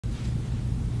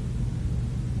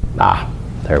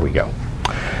There we go.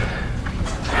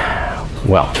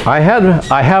 Well, I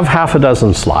have half a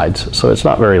dozen slides, so it's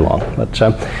not very long. But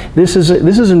this is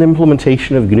an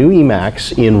implementation of GNU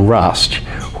Emacs in Rust,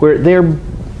 where they're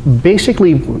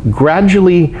basically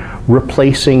gradually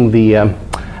replacing the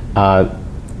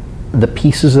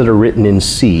pieces that are written in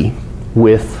C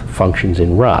with functions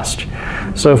in Rust.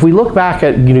 So if we look back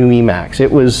at GNU Emacs,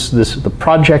 the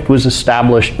project was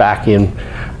established back in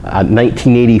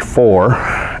 1984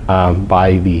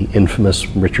 by the infamous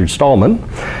Richard Stallman.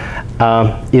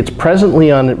 It's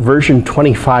presently on version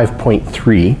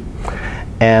 25.3,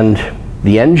 and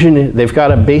the engine, they've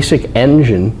got a basic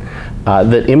engine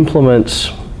that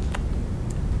implements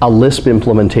a Lisp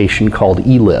implementation called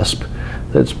eLisp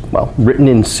that's, well, written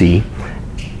in C.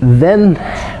 Then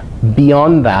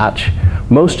beyond that,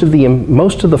 most of the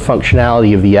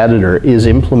functionality of the editor is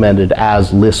implemented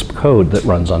as Lisp code that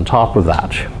runs on top of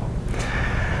that.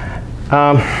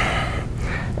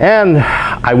 And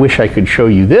I wish I could show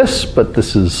you this, but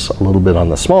this is a little bit on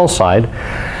the small side.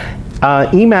 The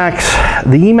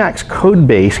Emacs code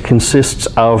base consists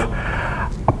of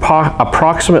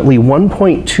approximately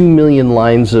 1.2 million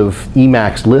lines of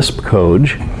Emacs Lisp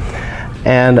code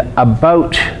and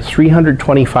about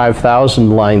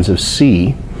 325,000 lines of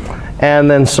C,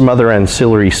 and then some other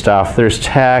ancillary stuff. There's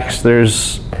text,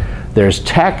 there's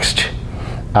text,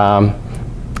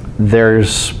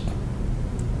 there's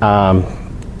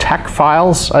tech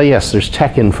files. Yes, there's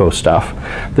tech info stuff.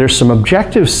 There's some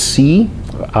Objective-C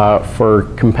for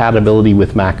compatibility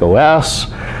with Mac OS.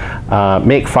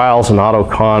 Make files and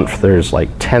autoconf. There's like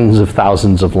tens of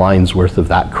thousands of lines worth of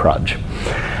that crud.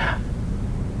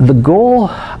 The goal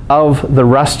of the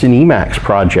Rust in Emacs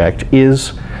project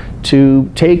is to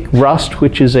take Rust,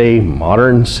 which is a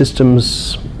modern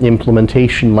systems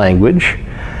implementation language,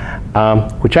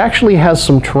 which actually has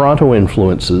some Toronto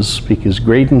influences, because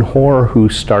Graydon Hoare, who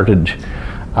started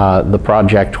the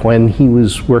project when he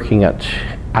was working at,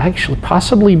 actually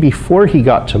possibly before he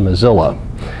got to Mozilla,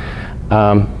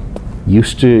 he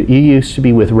used to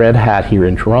be with Red Hat here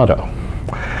in Toronto.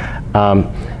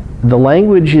 The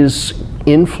language is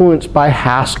influenced by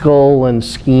Haskell and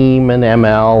Scheme and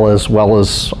ML, as well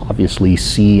as obviously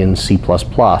C and C++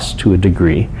 to a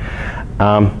degree.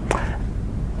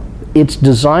 It's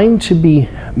designed to be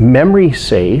memory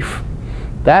safe.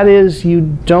 That is, you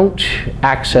don't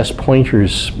access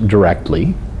pointers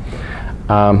directly.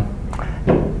 And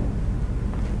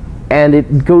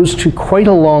it goes to quite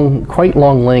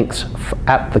long lengths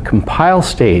at the compile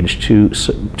stage to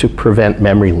prevent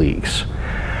memory leaks.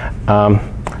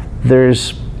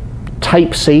 There's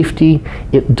type safety.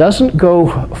 It doesn't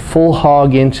go full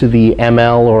hog into the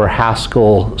ML or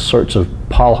Haskell sorts of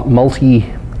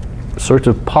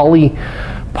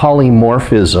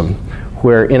polymorphism,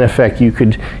 where in effect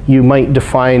you might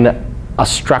define a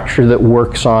structure that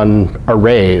works on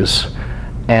arrays,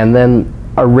 and then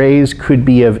arrays could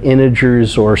be of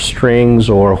integers or strings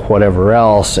or whatever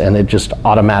else, and it just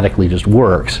automatically just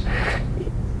works.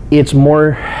 It's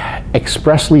more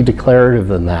expressly declarative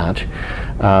than that.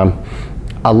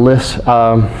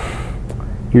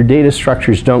 Your data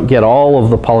structures don't get all of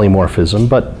the polymorphism,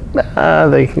 but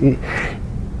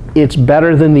it's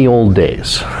better than the old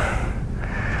days.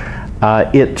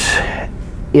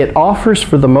 It offers,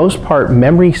 for the most part,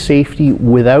 memory safety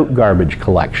without garbage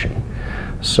collection.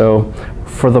 So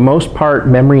for the most part,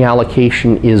 memory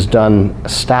allocation is done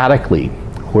statically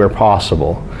where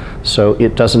possible. So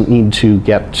it doesn't need to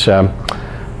get,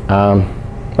 well,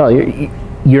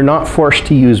 you're not forced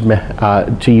to use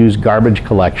garbage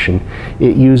collection.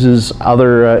 It uses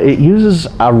it uses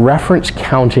a reference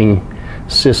counting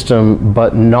system,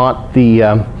 but not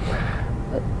the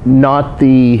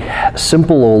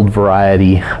simple old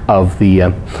variety of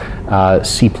the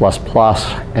C++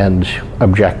 and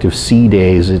Objective-C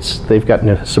days. They've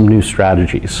got some new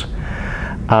strategies.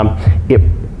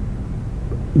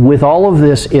 With all of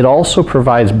this, it also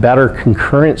provides better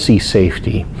concurrency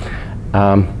safety,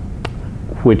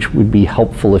 which would be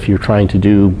helpful if you're trying to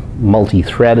do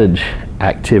multi-threaded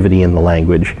activity in the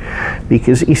language,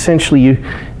 because essentially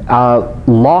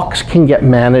locks can get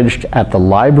managed at the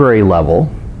library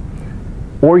level,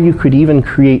 or you could even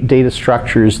create data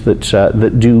structures that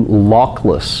do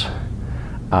lockless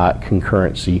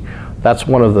concurrency. That's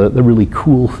one of the really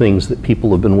cool things that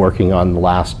people have been working on the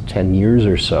last 10 years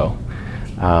or so,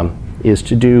 is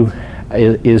to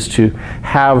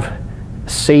have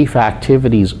safe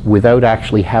activities without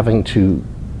actually having to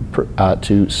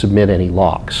submit any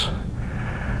locks.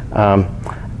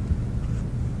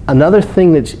 Another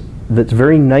thing that's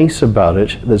very nice about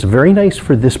it, that's very nice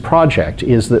for this project,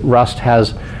 is that Rust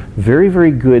has very,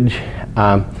 very good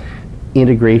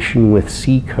integration with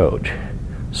C code.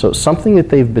 So something that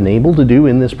they've been able to do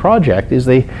in this project is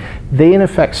they in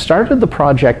effect started the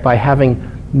project by having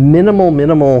minimal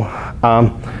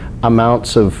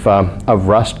amounts of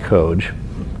Rust code.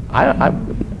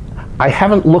 I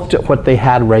haven't looked at what they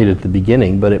had right at the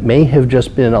beginning, but it may have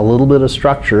just been a little bit of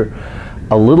structure,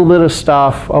 a little bit of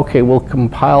stuff. Okay, we'll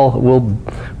compile,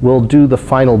 we'll do the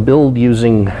final build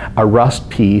using a Rust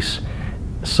piece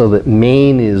so that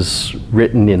main is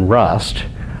written in Rust,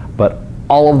 but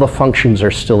all of the functions are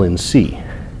still in C.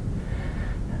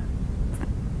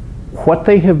 What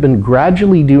they have been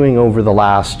gradually doing over the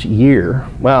last year,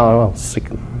 well,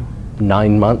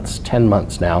 9 months, 10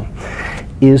 months now,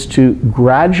 is to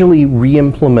gradually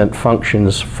re-implement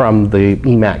functions from the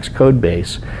Emacs code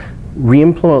base,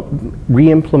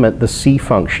 re-implement the C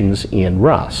functions in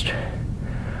Rust,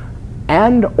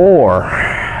 and or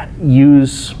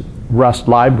use Rust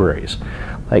libraries.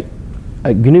 Like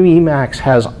GNU Emacs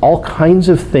has all kinds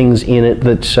of things in it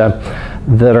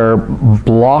that are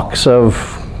blocks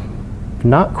of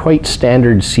not quite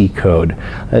standard C code.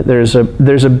 There's a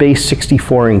base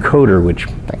 64 encoder, which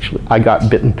actually I got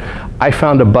bitten. I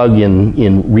found a bug in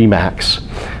Remacs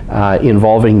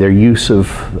involving their use of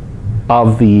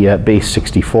the base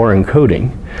 64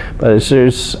 encoding. But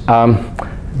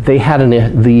they had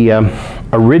the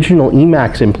original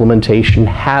Emacs implementation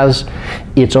has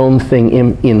its own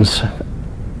thing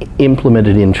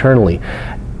implemented internally.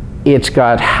 It's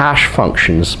got hash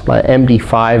functions,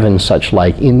 MD5 and such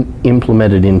like,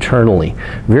 implemented internally.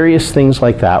 Various things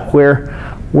like that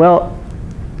where, well,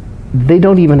 they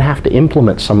don't even have to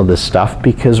implement some of this stuff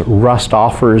because Rust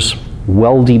offers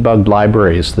well-debugged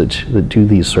libraries that do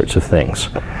these sorts of things.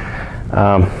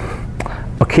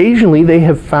 Occasionally they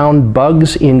have found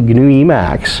bugs in GNU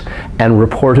Emacs and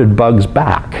reported bugs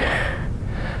back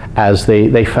as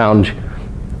they found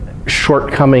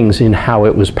shortcomings in how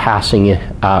it was passing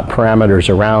parameters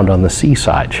around on the C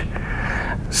side.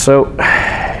 So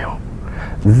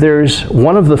there's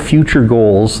one of the future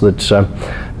goals that's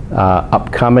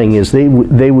upcoming is they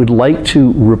would like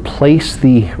to replace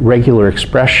the regular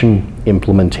expression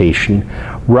implementation.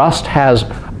 Rust has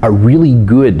a really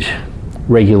good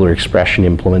regular expression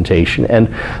implementation, and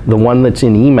the one that's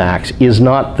in Emacs is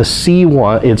not the C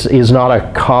one. Is not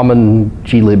a common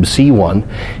glibc one.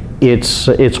 It's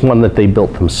one that they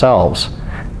built themselves.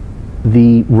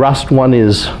 The Rust one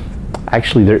is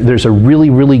actually there's a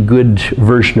really good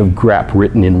version of grep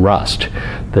written in Rust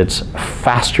that's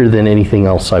faster than anything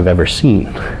else I've ever seen.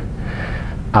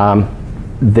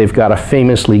 They've got a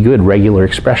famously good regular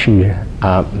expression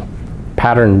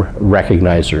pattern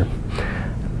recognizer.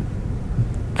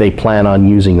 They plan on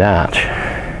using that.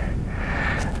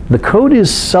 The code is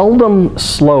seldom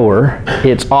slower,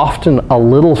 it's often a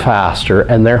little faster,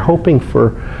 and they're hoping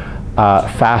for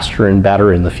faster and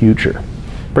better in the future,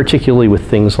 particularly with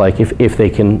things like if they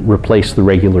can replace the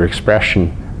regular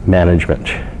expression management.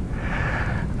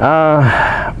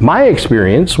 My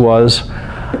experience was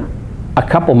a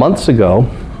couple months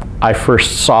ago, I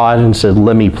first saw it and said,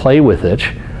 let me play with it.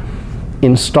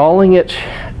 Installing it,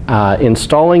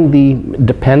 installing the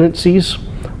dependencies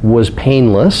was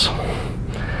painless.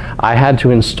 I had to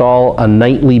install a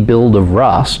nightly build of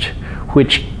Rust,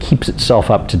 which keeps itself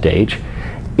up to date.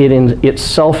 It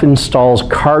self-installs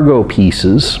cargo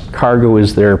pieces. Cargo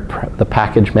is the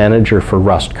package manager for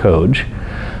Rust code.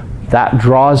 That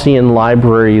draws in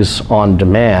libraries on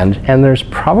demand, and there's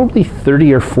probably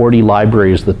 30 or 40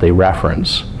 libraries that they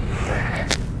reference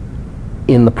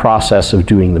in the process of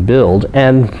doing the build,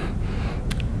 and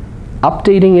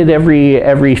updating it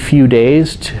every few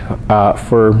days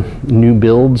for new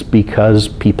builds because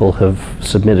people have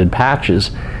submitted patches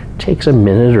takes a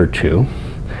minute or two.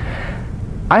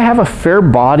 I have a fair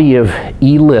body of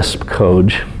eLisp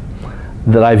code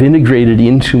that I've integrated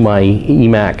into my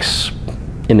Emacs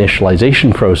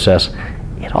initialization process.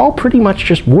 It all pretty much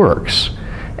just works.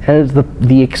 And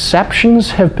the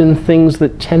exceptions have been things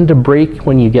that tend to break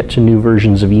when you get to new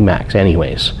versions of Emacs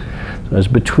anyways. As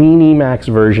between Emacs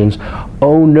versions,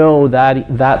 oh no,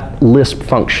 that Lisp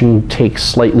function takes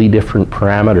slightly different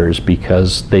parameters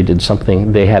because they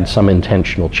had some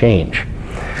intentional change.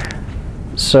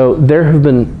 So there have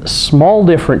been small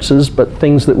differences, but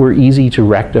things that were easy to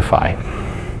rectify.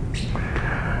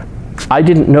 I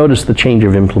didn't notice the change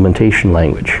of implementation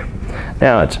language.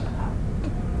 Now it's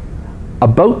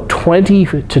about 20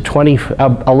 to 20,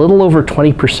 a little over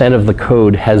 20% of the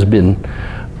code has been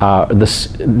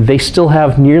they still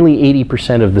have nearly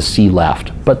 80% of the C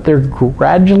left, but they're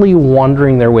gradually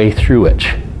wandering their way through it.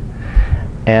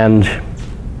 And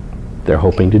they're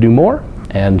hoping to do more,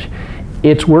 and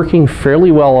it's working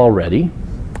fairly well already.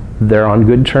 They're on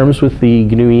good terms with the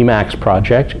GNU Emacs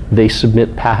project. They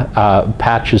submit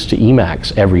patches to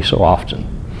Emacs every so often.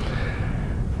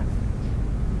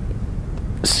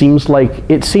 It seems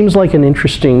like an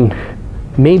interesting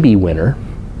maybe winner.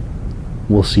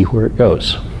 We'll see where it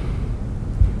goes.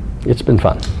 It's been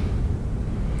fun.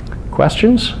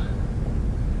 Questions?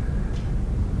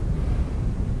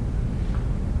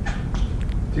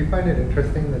 Do you find it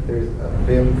interesting that there's a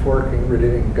Vim forking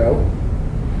written in Go?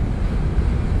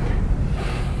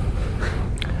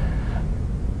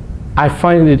 I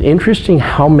find it interesting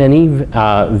how many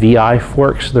VI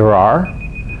forks there are.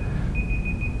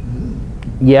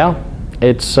 Yeah,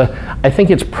 I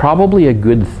think it's probably a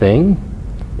good thing.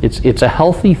 It's a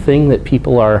healthy thing that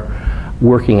people are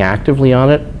working actively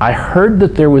on it. I heard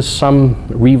that there was some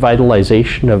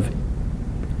revitalization of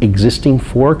existing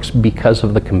forks because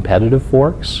of the competitive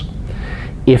forks.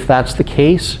 If that's the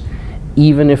case,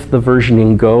 even if the version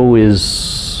in Go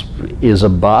is a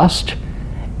bust,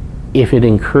 if it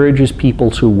encourages people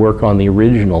to work on the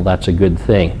original, that's a good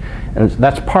thing. And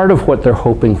that's part of what they're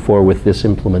hoping for with this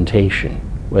implementation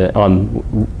on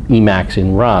Emacs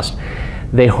in Rust.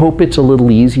 They hope it's a little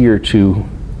easier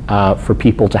for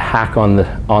people to hack on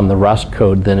the Rust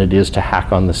code than it is to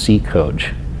hack on the C code.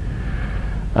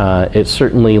 It's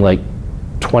certainly like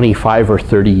 25 or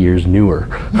 30 years newer.